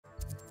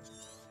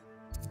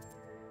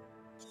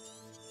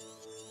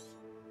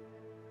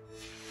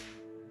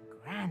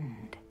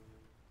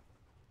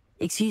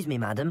Excuse me,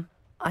 madam.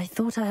 I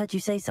thought I heard you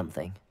say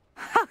something.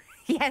 Oh,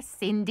 yes,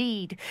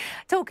 indeed.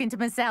 Talking to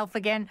myself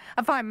again.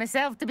 I find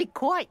myself to be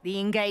quite the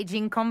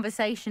engaging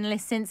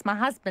conversationalist since my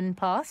husband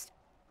passed.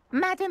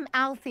 Madam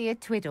Althea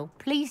Twiddle,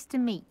 pleased to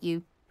meet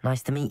you.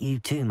 Nice to meet you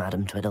too,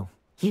 Madam Twiddle.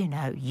 You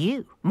know,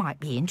 you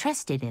might be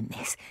interested in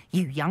this.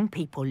 You young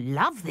people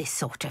love this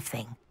sort of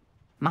thing.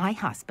 My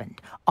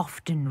husband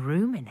often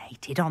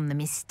ruminated on the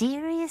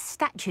mysterious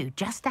statue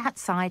just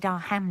outside our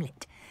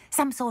hamlet.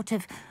 Some sort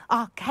of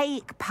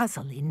archaic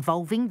puzzle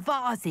involving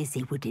vases,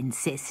 he would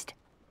insist.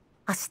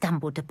 I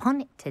stumbled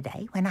upon it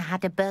today when I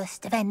had a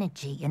burst of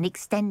energy and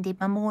extended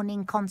my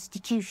morning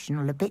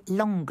constitutional a bit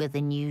longer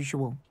than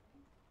usual.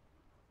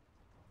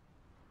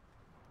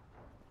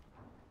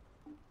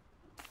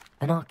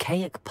 An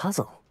archaic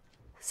puzzle.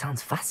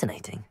 Sounds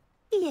fascinating.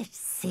 You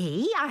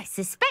see, I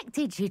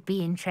suspected you'd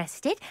be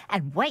interested,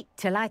 and wait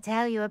till I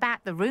tell you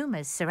about the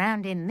rumours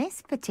surrounding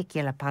this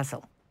particular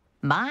puzzle.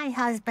 My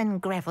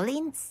husband Greville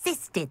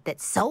insisted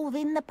that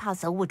solving the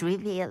puzzle would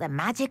reveal a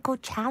magical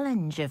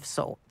challenge of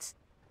sorts.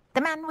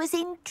 The man was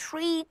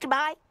intrigued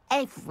by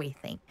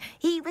everything.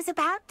 He was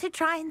about to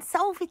try and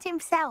solve it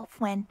himself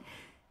when...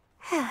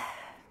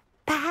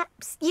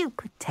 Perhaps you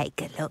could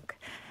take a look.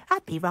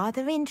 I'd be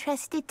rather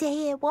interested to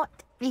hear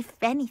what, if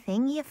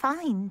anything, you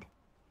find.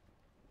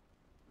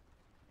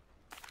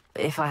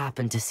 If I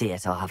happen to see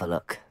it, I'll have a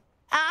look.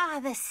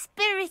 Ah, the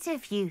spirit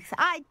of youth.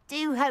 I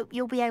do hope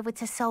you'll be able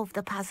to solve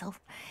the puzzle.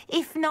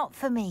 If not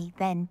for me,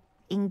 then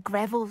in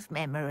Greville's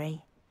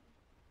memory.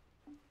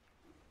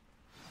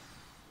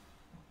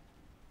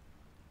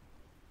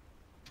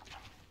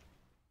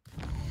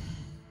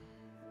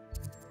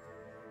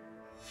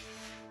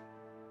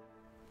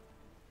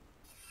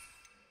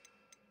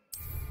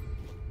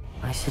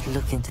 I should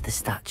look into the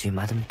statue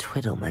Madam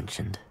Twiddle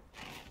mentioned.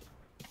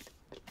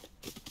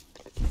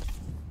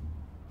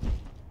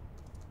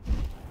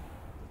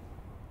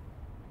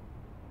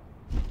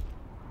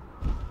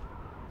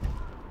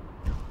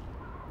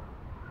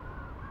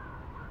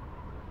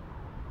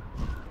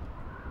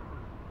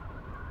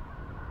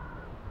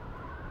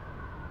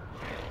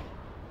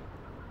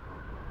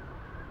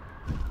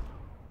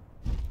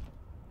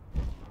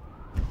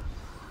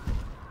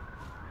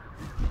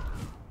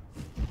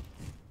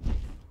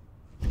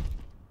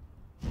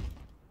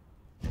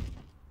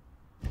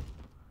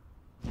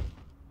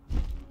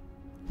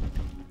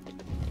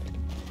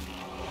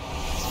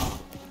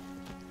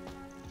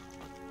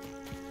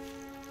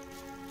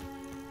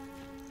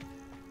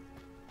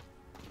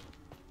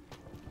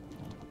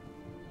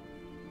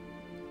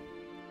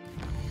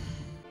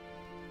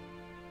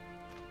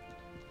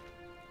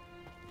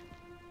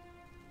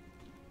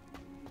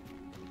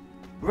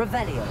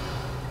 Revelio.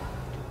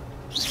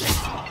 I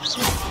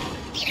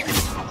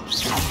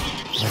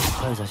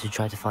suppose I should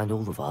try to find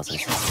all the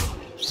vases.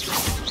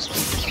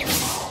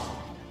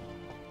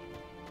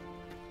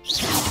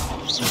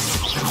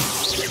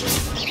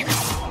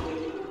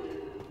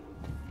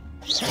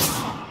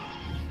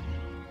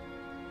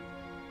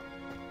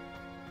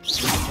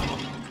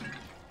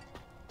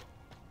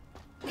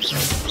 I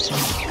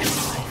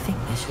think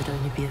there should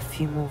only be a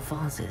few more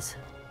vases.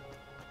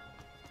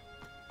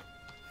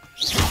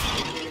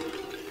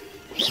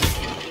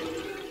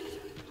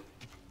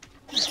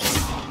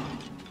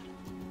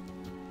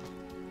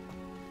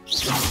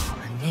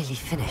 Nearly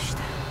finished.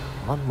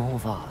 One more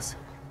vase.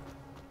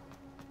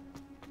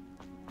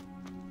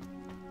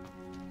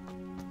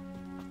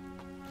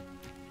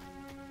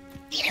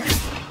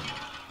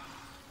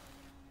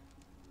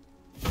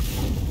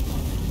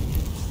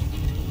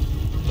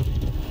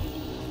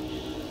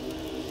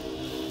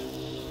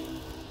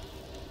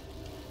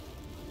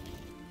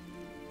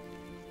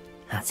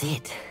 That's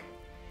it.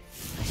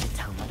 I should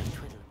tell Madam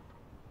Twiddle.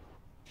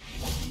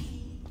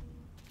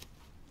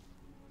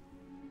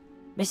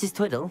 Mrs.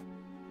 Twiddle?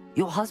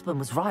 Your husband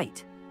was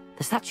right.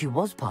 The statue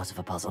was part of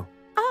a puzzle.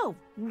 Oh,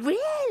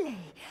 really?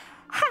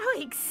 How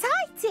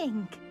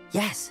exciting!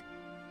 Yes.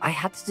 I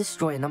had to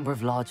destroy a number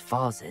of large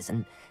vases,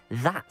 and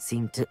that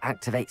seemed to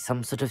activate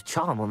some sort of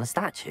charm on the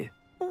statue.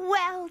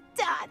 Well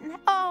done!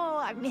 Oh,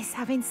 I miss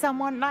having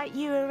someone like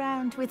you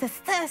around with a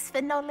thirst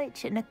for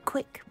knowledge and a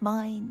quick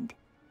mind.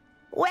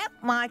 Well,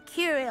 my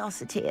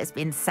curiosity has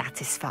been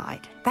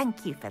satisfied.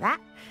 Thank you for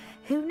that.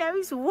 Who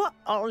knows what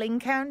I'll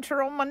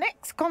encounter on my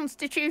next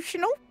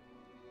constitutional?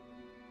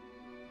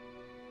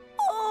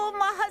 Oh,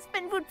 my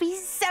husband would be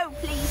so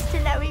pleased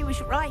to know he was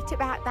right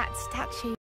about that statue.